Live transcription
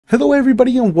Hello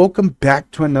everybody and welcome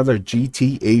back to another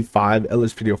GTA 5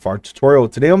 lspdfr tutorial.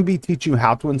 Today I'm going to be teaching you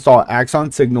how to install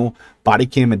Axon Signal,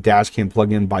 Bodycam, and Dashcam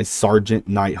plugin by Sergeant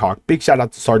Nighthawk. Big shout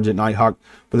out to Sergeant Nighthawk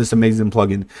for this amazing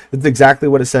plugin. It's exactly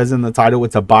what it says in the title.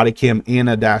 It's a Bodycam and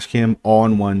a Dashcam all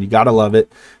in one. You gotta love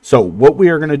it. So what we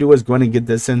are going to do is going to get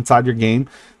this inside your game.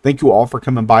 Thank you all for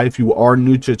coming by. If you are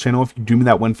new to the channel, if you do me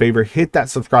that one favor, hit that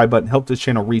subscribe button. Help this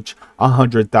channel reach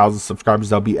 100,000 subscribers.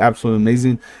 That'll be absolutely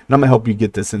amazing. And I'm going to help you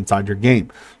get this inside your game.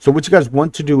 So what you guys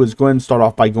want to do is go ahead and start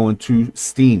off by going to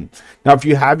Steam. Now, if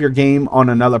you have your game on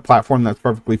another platform, that's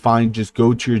perfectly fine. Just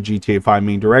go to your GTA 5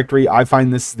 main directory. I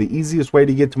find this is the easiest way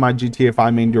to get to my GTA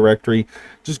 5 main directory.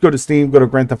 Just go to Steam, go to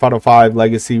Grand Theft Auto 5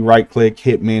 Legacy, right click,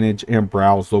 hit manage, and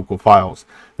browse local files.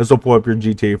 This will pull up your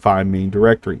GTA 5 main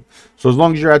directory. So as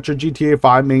long as you're at your GTA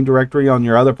 5 main directory on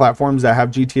your other platforms that have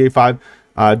GTA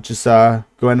 5, just go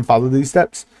ahead and follow these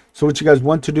steps. So what you guys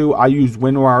want to do, I use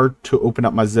WinRAR to open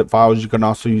up my zip files. You can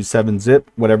also use 7-zip,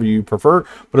 whatever you prefer.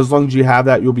 But as long as you have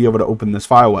that, you'll be able to open this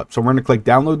file up. So we're going to click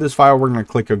download this file. We're going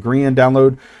to click agree and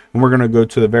download. And we're going to go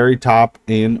to the very top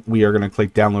and we are going to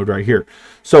click download right here.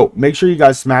 So make sure you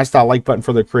guys smash that like button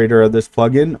for the creator of this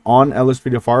plugin on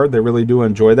lspdfr. They really do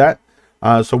enjoy that.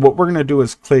 So what we're going to do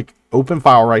is click open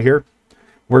file right here.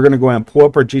 We're going to go ahead and pull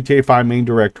up our GTA 5 main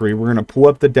directory. We're going to pull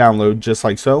up the download just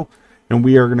like so. And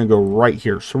we are going to go right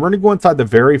here. So we're going to go inside the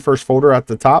very first folder at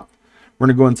the top. We're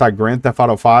going to go inside Grand Theft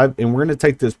Auto 5. And we're going to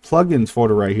take this plugins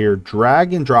folder right here,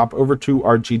 drag and drop over to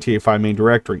our GTA 5 main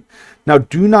directory. Now,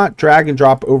 do not drag and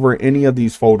drop over any of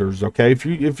these folders, okay? If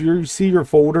you see your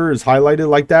folder is highlighted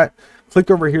like that,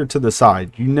 click over here to the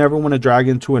side. You never want to drag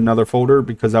into another folder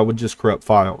because that would just corrupt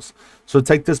files. So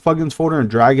take this plugins folder and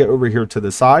drag it over here to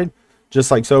the side,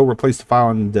 just like so. Replace the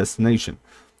file in the destination.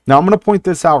 Now I'm going to point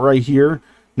this out right here.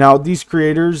 Now these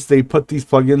creators, they put these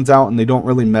plugins out and they don't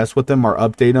really mess with them or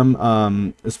update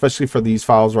them, especially for these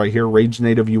files right here, Rage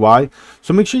Native UI.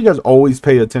 So make sure you guys always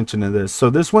pay attention to this. So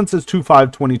this one says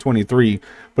 2/5/2023,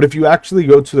 but if you actually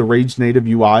go to the Rage Native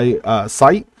UI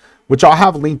site, which I'll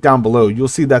have linked down below, you'll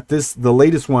see that the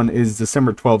latest one is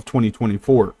December 12,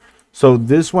 2024. So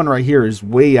this one right here is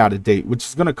way out of date, which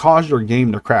is going to cause your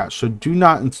game to crash. So do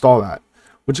not install that.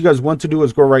 What you guys want to do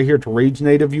is go right here to Rage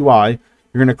Native UI.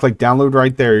 You're going to click download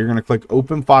right there. You're going to click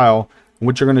open file. And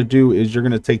what you're going to do is you're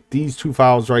going to take these two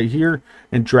files right here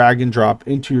and drag and drop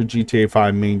into your GTA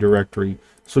 5 main directory.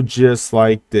 So just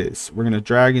like this, we're going to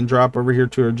drag and drop over here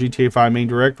to our GTA 5 main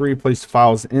directory, place the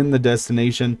files in the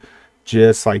destination,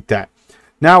 just like that.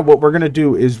 Now what we're going to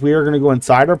do is we are going to go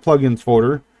inside our plugins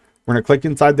folder. We're going to click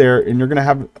inside there and you're going to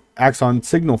have Axon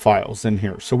Signal files in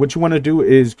here. So what you want to do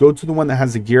is go to the one that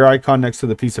has the gear icon next to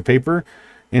the piece of paper.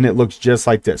 And it looks just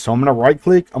like this. So I'm going to right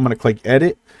click. I'm going to click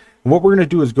edit. And what we're going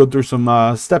to do is go through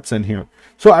some steps in here.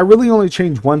 So I really only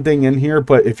changed one thing in here.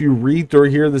 But if you read through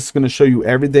here, this is going to show you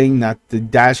everything that the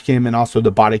Dashcam and also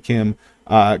the Bodycam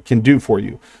can do for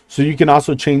you. So you can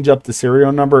also change up the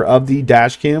serial number of the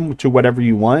Dashcam to whatever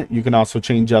you want. You can also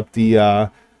change up the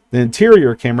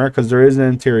interior camera, because there is an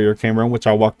interior camera, which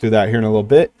I'll walk through that here in a little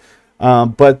bit.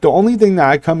 But the only thing that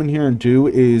I come in here and do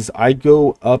is I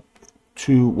go up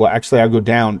to, well, actually I go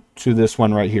down to this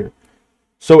one right here.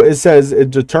 So it says it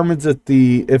determines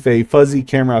if a fuzzy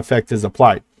camera effect is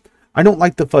applied. I don't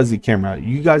like the fuzzy camera.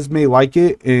 You guys may like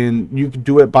it, and you can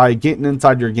do it by getting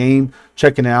inside your game,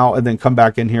 checking out, and then come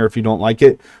back in here if you don't like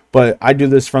it. But I do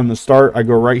this from the start. I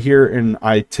go right here and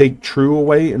I take true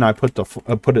away and I put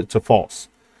it to false.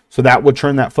 So that would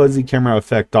turn that fuzzy camera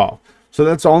effect off. So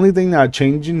that's the only thing that I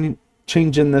change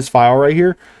in this file right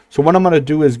here. So what I'm going to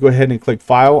do is go ahead and click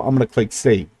file. I'm going to click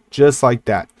save, just like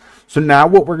that. So now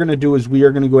what we're going to do is we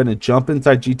are going to go ahead and jump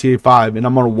inside GTA 5, and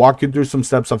I'm going to walk you through some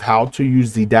steps of how to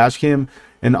use the Dashcam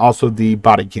and also the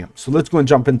Bodycam. So let's go and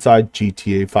jump inside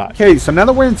GTA 5. Okay, so now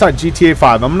that we're inside GTA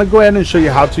 5, I'm going to go ahead and show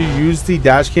you how to use the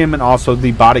Dashcam and also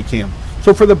the Bodycam.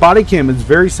 So for the Bodycam, it's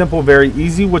very simple, very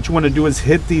easy. What you want to do is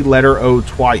hit the letter O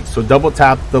twice. So double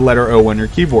tap the letter O on your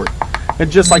keyboard.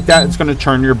 And just like that, it's going to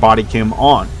turn your Bodycam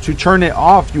on. To turn it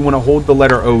off, you want to hold the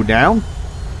letter O down,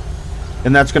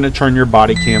 and that's going to turn your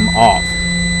Bodycam off.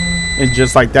 And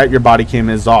just like that, your Bodycam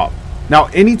is off. Now,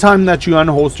 anytime that you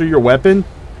unholster your weapon,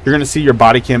 you're going to see your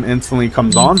Bodycam instantly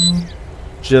comes on,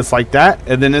 just like that.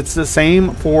 And then it's the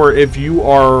same for if you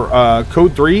are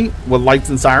code 3 with lights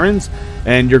and sirens,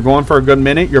 and you're going for a good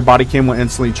minute, your Bodycam will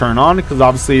instantly turn on, because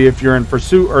obviously if you're in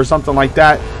pursuit or something like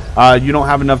that, you don't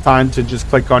have enough time to just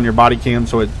click on your Bodycam,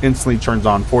 so it instantly turns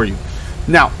on for you.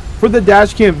 Now, for the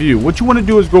Dashcam view, what you want to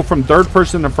do is go from third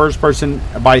person to first person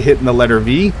by hitting the letter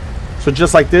V. So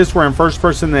just like this, we're in first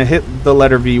person, then hit the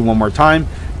letter V one more time,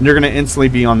 and you're going to instantly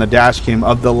be on the Dashcam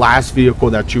of the last vehicle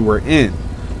that you were in.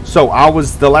 So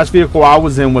the last vehicle I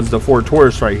was in was the Ford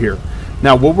Taurus right here.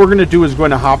 Now what we're going to do is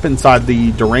going to hop inside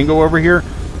the Durango over here.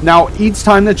 Now each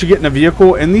time that you get in a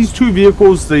vehicle, and these two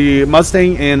vehicles, the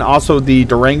Mustang and also the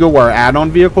Durango, are add-on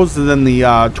vehicles, and then the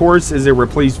Taurus is a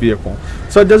replaced vehicle.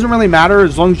 So it doesn't really matter.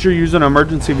 As long as you're using an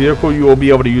emergency vehicle, you will be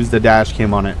able to use the dash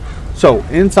cam on it. So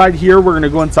inside here, we're going to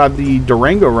go inside the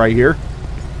Durango right here,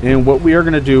 and what we are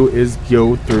going to do is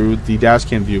go through the dash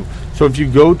cam view. So if you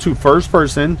go to first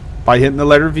person by hitting the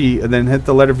letter V and then hit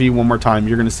the letter V one more time,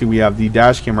 you're going to see we have the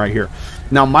dash cam right here.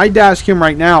 Now my dash cam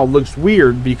right now looks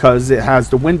weird because it has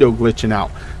the window glitching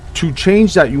out. To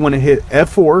change that, you want to hit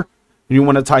F4 and you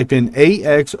want to type in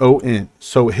AXON.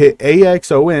 So hit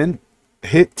AXON,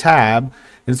 hit tab,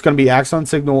 and it's going to be Axon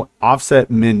signal offset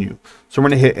menu. So we're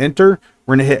going to hit enter,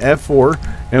 we're going to hit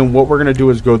F4, and what we're going to do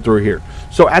is go through here.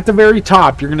 So at the very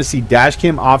top, you're going to see dash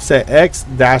cam offset X,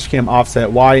 dash cam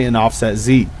offset Y, and offset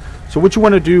Z. So what you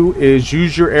want to do is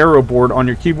use your arrow board on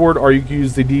your keyboard, or you can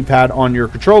use the D-pad on your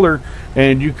controller,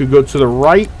 and you could go to the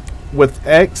right with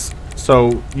X.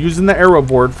 So using the arrow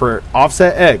board for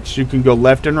offset X, you can go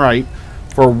left and right.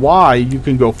 For Y, you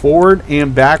can go forward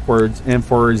and backwards, and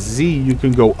for Z, you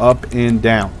can go up and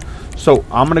down. So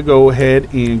I'm going to go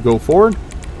ahead and go forward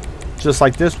just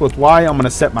like this. With Y, I'm going to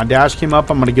set my dash cam up.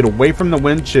 I'm going to get away from the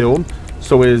windshield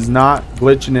so it is not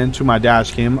glitching into my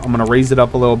dash cam. I'm going to raise it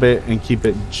up a little bit and keep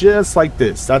it just like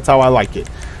this. That's how I like it.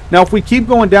 Now if we keep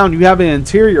going down, you have an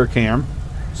interior cam.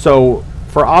 So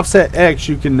for offset X,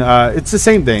 you can it's the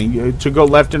same thing to go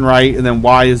left and right, and then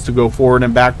Y is to go forward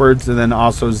and backwards, and then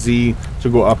also Z to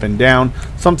go up and down.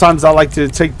 Sometimes I like to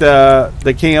take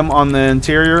the cam on the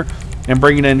interior and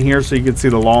bring it in here so you can see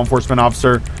the law enforcement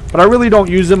officer, but I really don't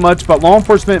use it much. But law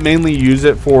enforcement mainly use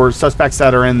it for suspects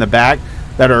that are in the back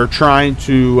that are trying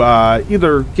to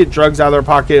either get drugs out of their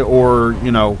pocket, or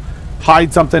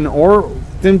hide something, or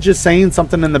them just saying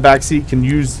something in the back seat can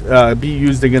be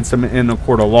used against them in a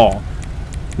court of law.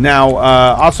 Now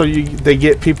also they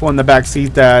get people in the back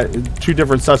seat, that two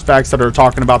different suspects that are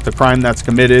talking about the crime that's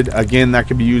committed. Again, that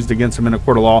could be used against them in a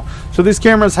court of law. So these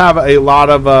cameras have a lot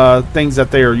of things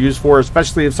that they are used for,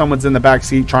 especially if someone's in the back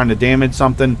seat trying to damage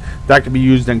something. That could be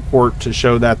used in court to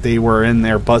show that they were in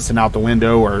there busting out the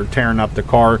window or tearing up the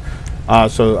car.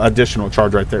 So additional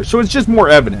charge right there. So it's just more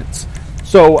evidence.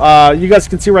 So you guys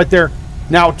can see right there.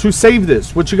 Now to save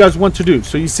this, what you guys want to do,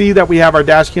 so you see that we have our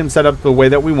dash cam set up the way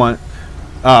that we want.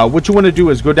 What you want to do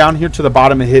is go down here to the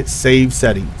bottom and hit save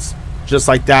settings, just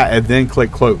like that, and then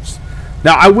click close.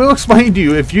 Now I will explain to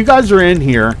you, if you guys are in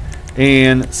here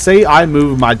and say I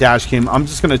move my dash cam, I'm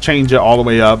just going to change it all the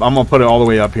way up. I'm going to put it all the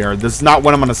way up here. This is not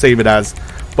what I'm going to save it as,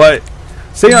 but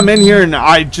say I'm in here and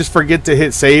I just forget to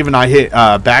hit save and I hit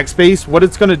backspace. What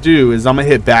it's going to do is I'm going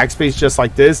to hit backspace just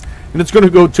like this, and it's going to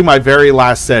go to my very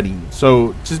last setting.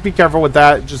 So just be careful with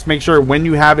that. Just make sure when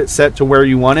you have it set to where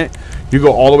you want it, you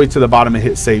go all the way to the bottom and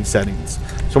hit save settings.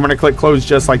 So I'm going to click close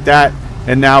just like that,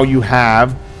 and now you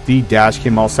have the dash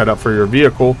cam all set up for your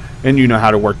vehicle, and you know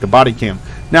how to work the body cam.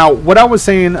 Now what I was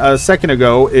saying a second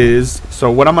ago is, so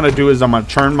what I'm going to do is I'm going to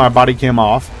turn my body cam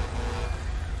off.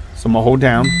 So I'm going to hold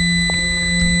down,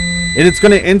 and it's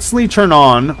going to instantly turn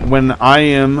on when I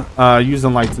am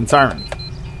using lights and sirens.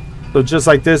 So just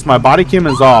like this, my body cam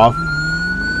is off,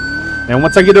 and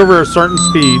once I get over a certain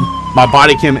speed, my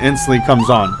body cam instantly comes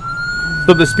on.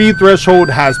 So the speed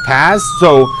threshold has passed.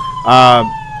 So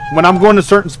when I'm going a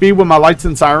certain speed with my lights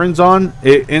and sirens on,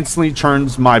 it instantly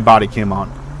turns my body cam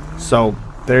on. So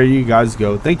there you guys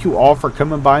go. Thank you all for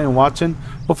coming by and watching.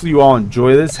 Hopefully you all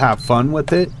enjoy this, have fun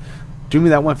with it. Do me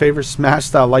that one favor, smash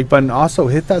that like button. Also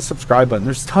hit that subscribe button.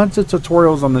 There's tons of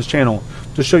tutorials on this channel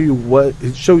to show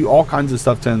you all kinds of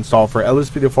stuff to install for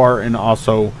lspdfr and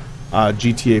also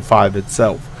GTA 5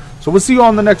 itself. So we'll see you all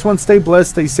on the next one. Stay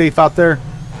blessed, stay safe out there.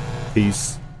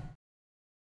 Peace.